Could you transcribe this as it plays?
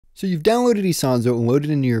So you've downloaded Isonzo and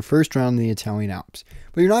loaded into your first round in the Italian Alps,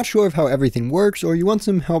 but you're not sure of how everything works or you want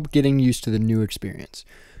some help getting used to the new experience.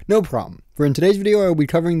 No problem, for in today's video I will be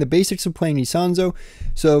covering the basics of playing Isonzo,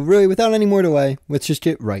 so really without any more delay, let's just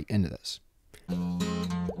get right into this.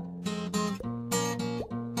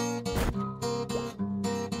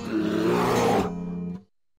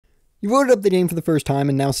 You've loaded up the game for the first time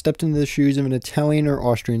and now stepped into the shoes of an Italian or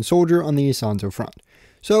Austrian soldier on the Isonzo front.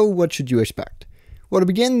 So what should you expect? Well, to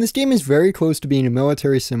begin, this game is very close to being a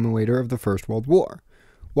military simulator of the First World War.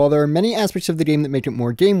 While there are many aspects of the game that make it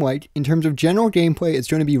more game-like, in terms of general gameplay it's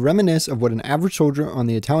going to be reminiscent of what an average soldier on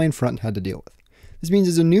the Italian front had to deal with. This means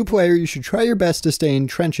as a new player you should try your best to stay in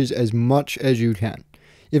trenches as much as you can.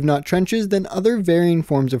 If not trenches, then other varying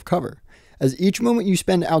forms of cover, as each moment you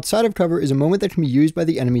spend outside of cover is a moment that can be used by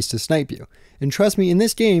the enemies to snipe you. And trust me, in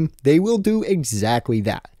this game, they will do exactly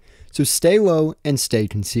that. So stay low and stay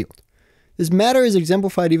concealed. This matter is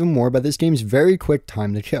exemplified even more by this game's very quick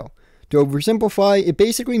time to kill. To oversimplify, it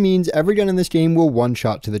basically means every gun in this game will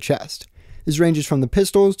one-shot to the chest. This ranges from the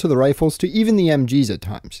pistols to the rifles to even the MGs at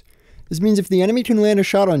times. This means if the enemy can land a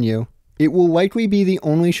shot on you, it will likely be the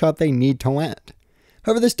only shot they need to land.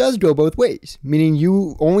 However, this does go both ways, meaning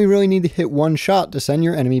you only really need to hit one shot to send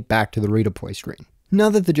your enemy back to the redeploy screen. Now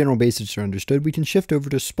that the general basics are understood, we can shift over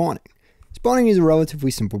to spawning. Spawning is a relatively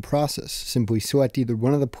simple process. Simply select either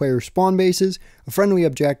one of the player's spawn bases, a friendly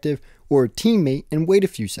objective, or a teammate and wait a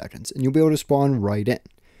few seconds, and you'll be able to spawn right in.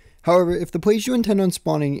 However, if the place you intend on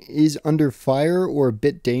spawning is under fire or a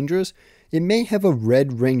bit dangerous, it may have a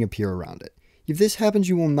red ring appear around it. If this happens,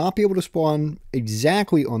 you will not be able to spawn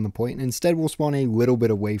exactly on the point, and instead will spawn a little bit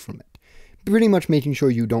away from it, pretty much making sure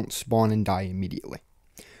you don't spawn and die immediately.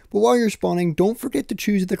 But while you're spawning, don't forget to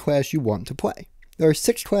choose the class you want to play. There are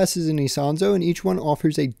 6 classes in Isonzo, and each one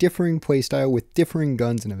offers a differing playstyle with differing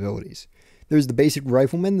guns and abilities. There's the basic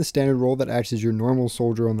rifleman, the standard role that acts as your normal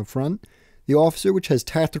soldier on the front. The officer, which has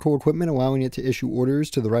tactical equipment allowing it to issue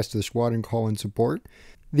orders to the rest of the squad and call in support.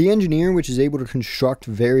 The engineer, which is able to construct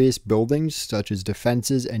various buildings such as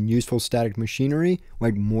defenses and useful static machinery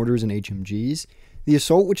like mortars and HMGs. The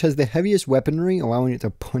assault, which has the heaviest weaponry, allowing it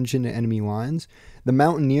to punch into enemy lines. The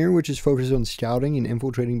mountaineer, which is focused on scouting and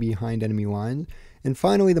infiltrating behind enemy lines. And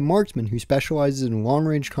finally, the marksman, who specializes in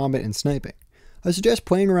long-range combat and sniping. I suggest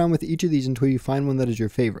playing around with each of these until you find one that is your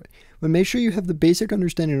favorite, but make sure you have the basic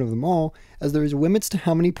understanding of them all, as there is limits to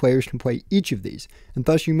how many players can play each of these, and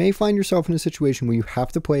thus you may find yourself in a situation where you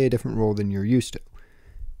have to play a different role than you're used to.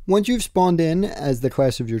 Once you've spawned in as the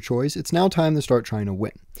class of your choice, it's now time to start trying to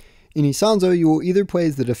win. In Isonzo, you will either play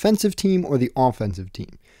as the defensive team or the offensive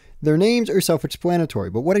team. Their names are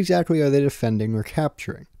self-explanatory, but what exactly are they defending or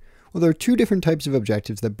capturing? Well, there are 2 different types of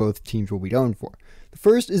objectives that both teams will be going for. The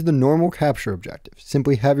first is the normal capture objective.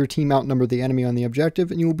 Simply have your team outnumber the enemy on the objective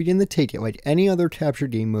and you will begin to take it like any other capture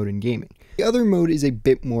game mode in gaming. The other mode is a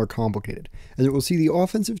bit more complicated, as it will see the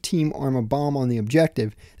offensive team arm a bomb on the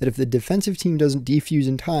objective that if the defensive team doesn't defuse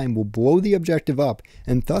in time will blow the objective up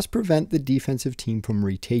and thus prevent the defensive team from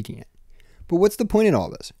retaking it. But what's the point in all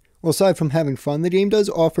this? Well, aside from having fun, the game does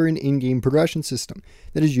offer an in-game progression system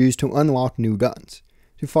that is used to unlock new guns.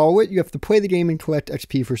 To follow it, you have to play the game and collect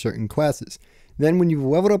XP for certain classes. Then when you've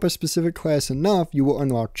leveled up a specific class enough, you will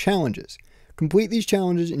unlock challenges. Complete these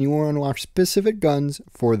challenges and you will unlock specific guns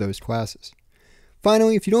for those classes.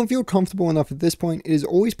 Finally, if you don't feel comfortable enough at this point, it is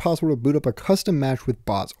always possible to boot up a custom match with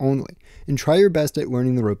bots only, and try your best at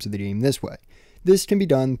learning the ropes of the game this way. This can be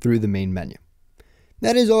done through the main menu.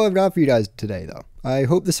 That is all I've got for you guys today though. I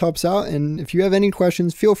hope this helps out, and if you have any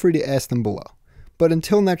questions, feel free to ask them below. But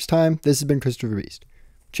until next time, this has been Christopher Beast.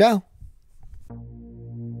 Ciao!